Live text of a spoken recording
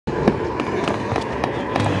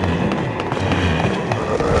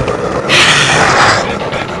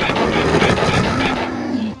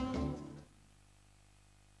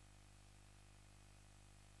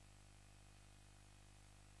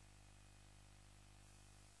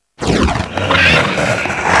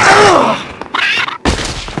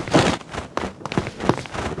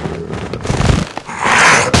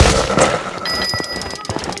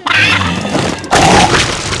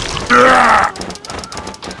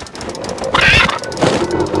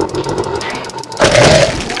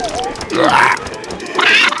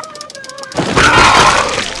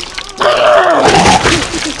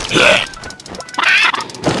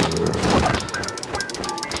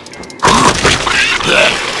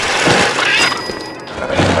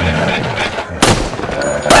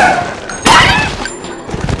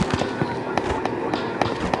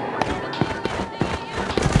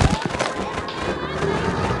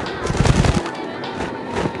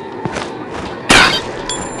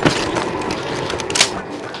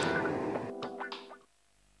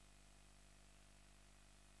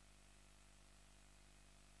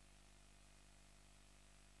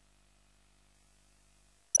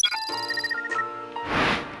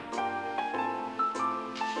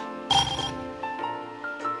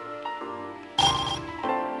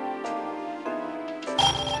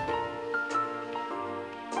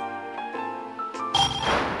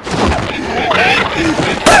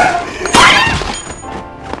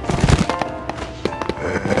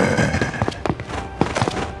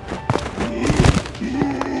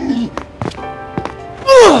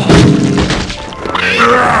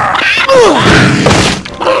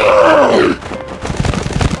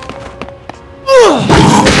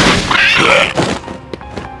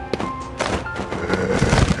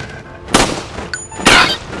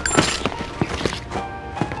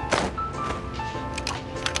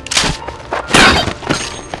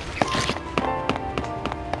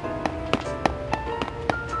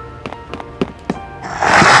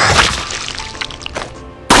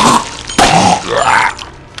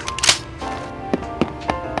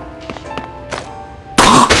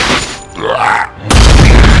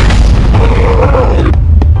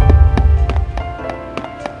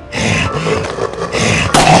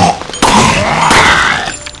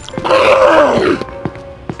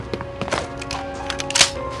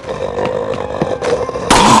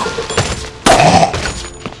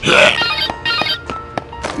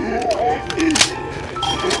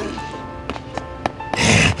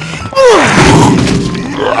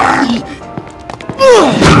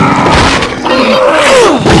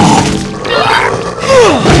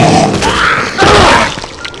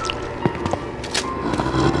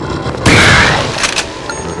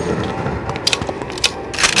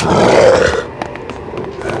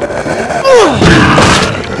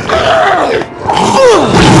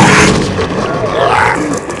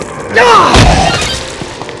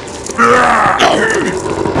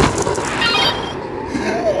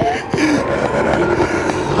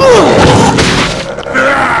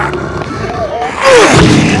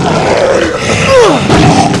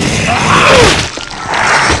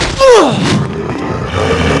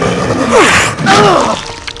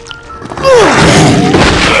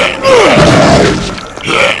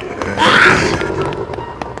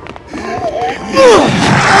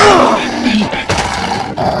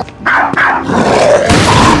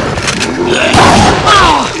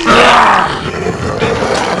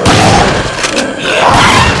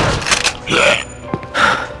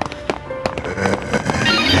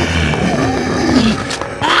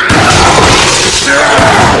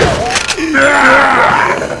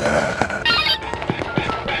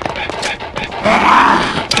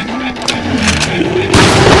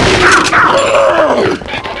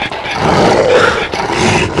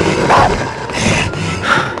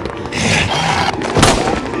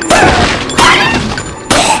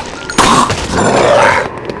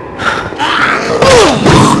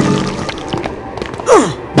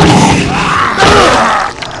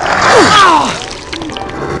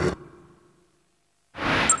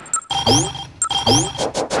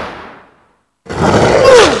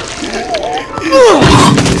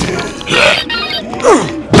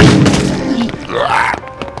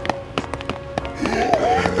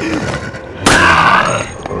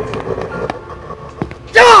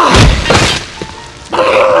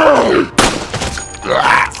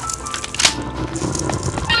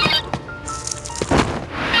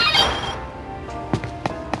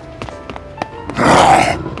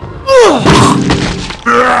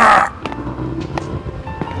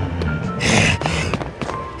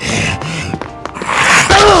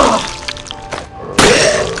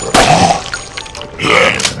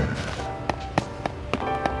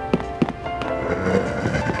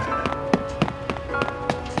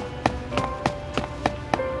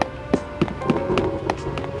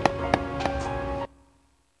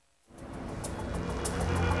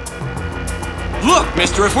Look,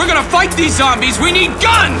 mister, if we're gonna fight these zombies, we need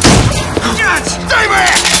guns! God, stay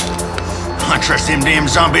back! I trust them damn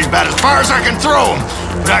zombies about as far as I can throw them,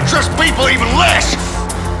 but I trust people even less.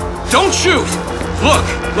 Don't shoot! Look,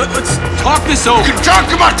 let's talk this over. You can talk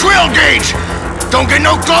to my 12 gauge! Don't get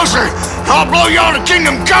no closer! I'll blow you all to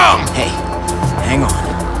kingdom come! Hey, hang on.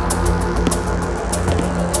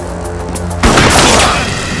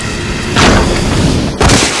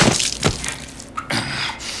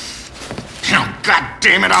 God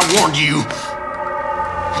damn it, I warned you!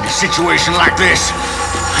 In a situation like this,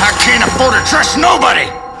 I can't afford to trust nobody!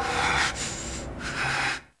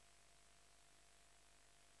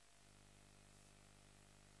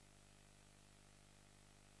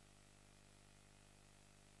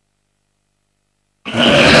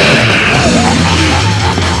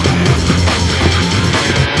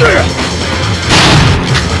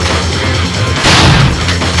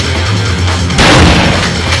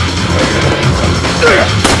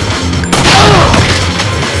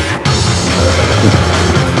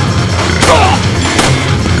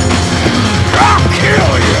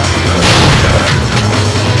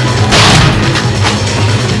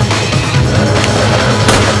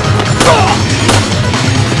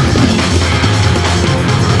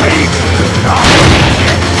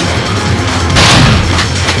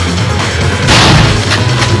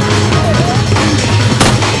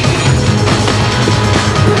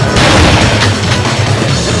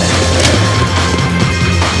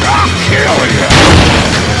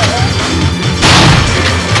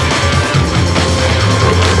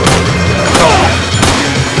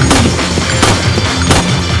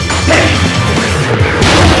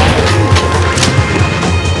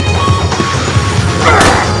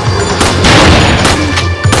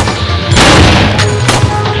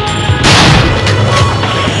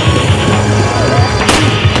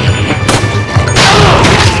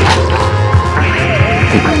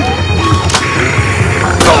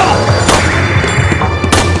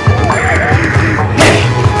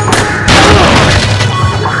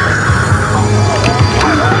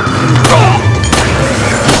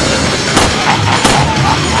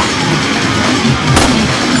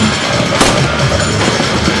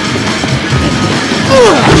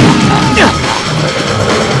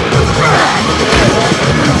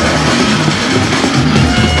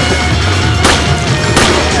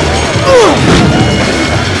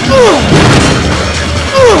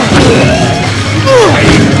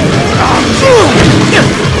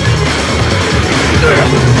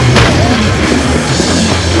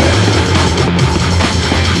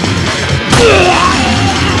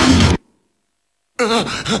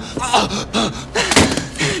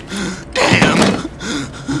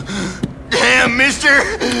 Damn, mister!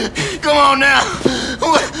 Come on now!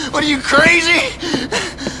 What are you, crazy?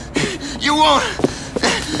 You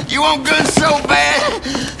want guns so bad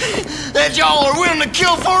that y'all are willing to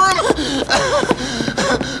kill for them?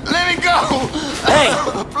 Let me go! Hey!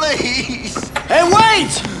 Please! Hey,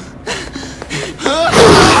 wait!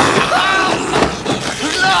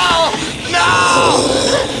 No! No!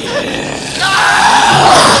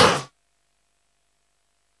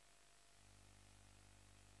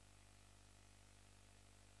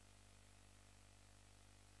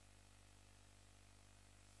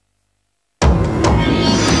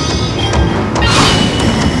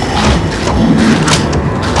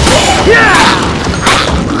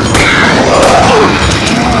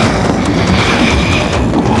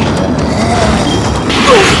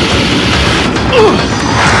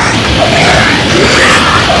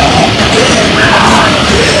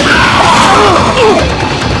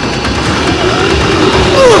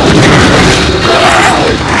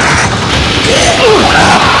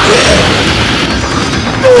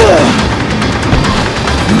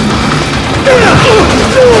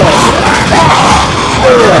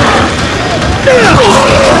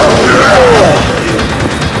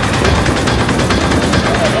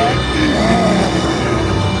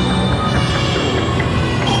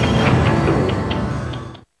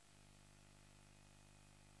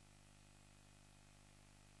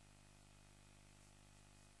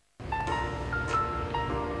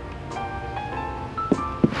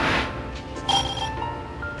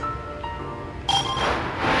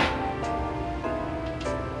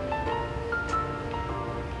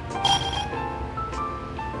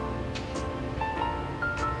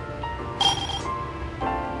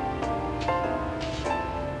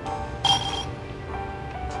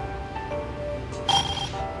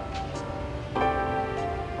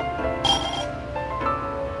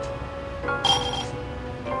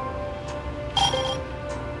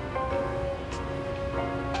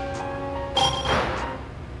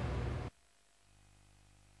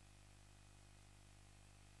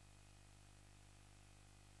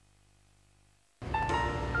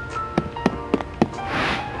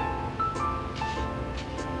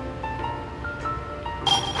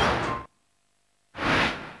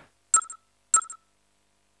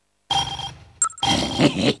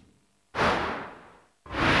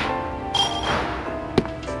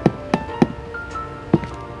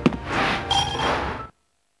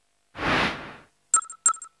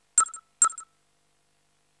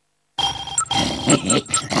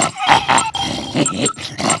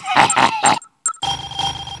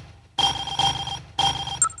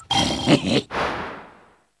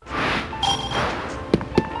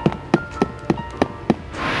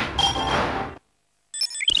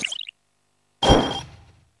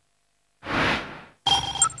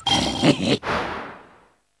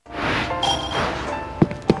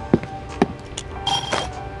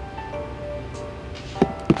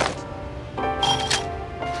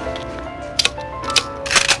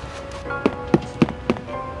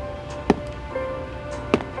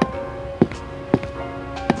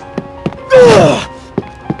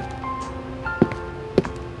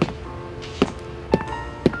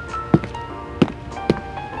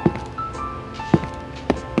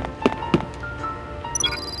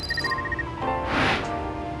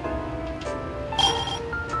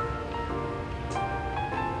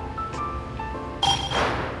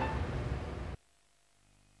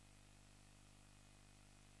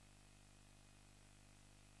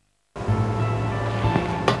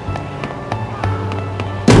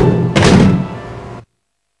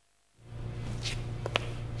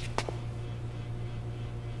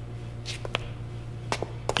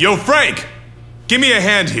 Yo, Frank! Give me a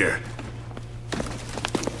hand here.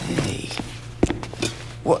 Hey.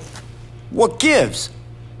 What gives?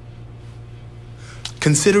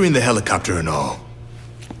 Considering the helicopter and all,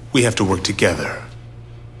 we have to work together.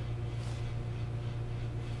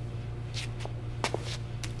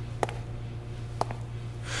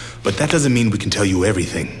 But that doesn't mean we can tell you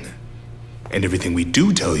everything. And everything we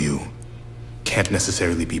do tell you can't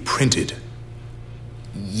necessarily be printed.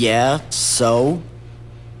 Yeah, so?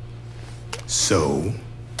 So,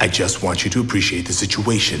 I just want you to appreciate the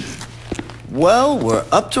situation. Well, we're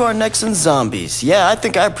up to our necks in zombies. Yeah, I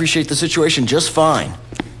think I appreciate the situation just fine.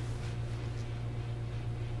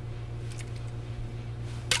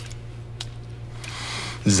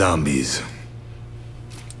 Zombies.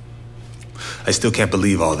 I still can't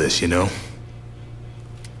believe all this, you know?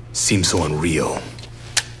 Seems so unreal.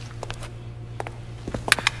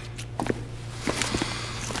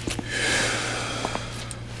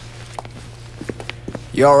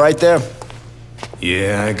 You all right there?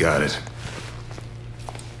 Yeah, I got it.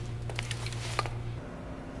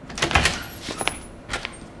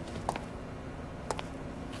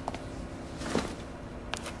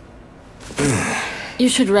 You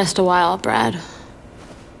should rest a while, Brad.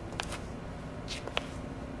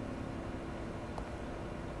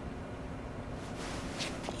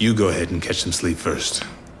 You go ahead and catch some sleep first.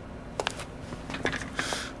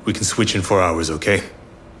 We can switch in 4 hours, okay?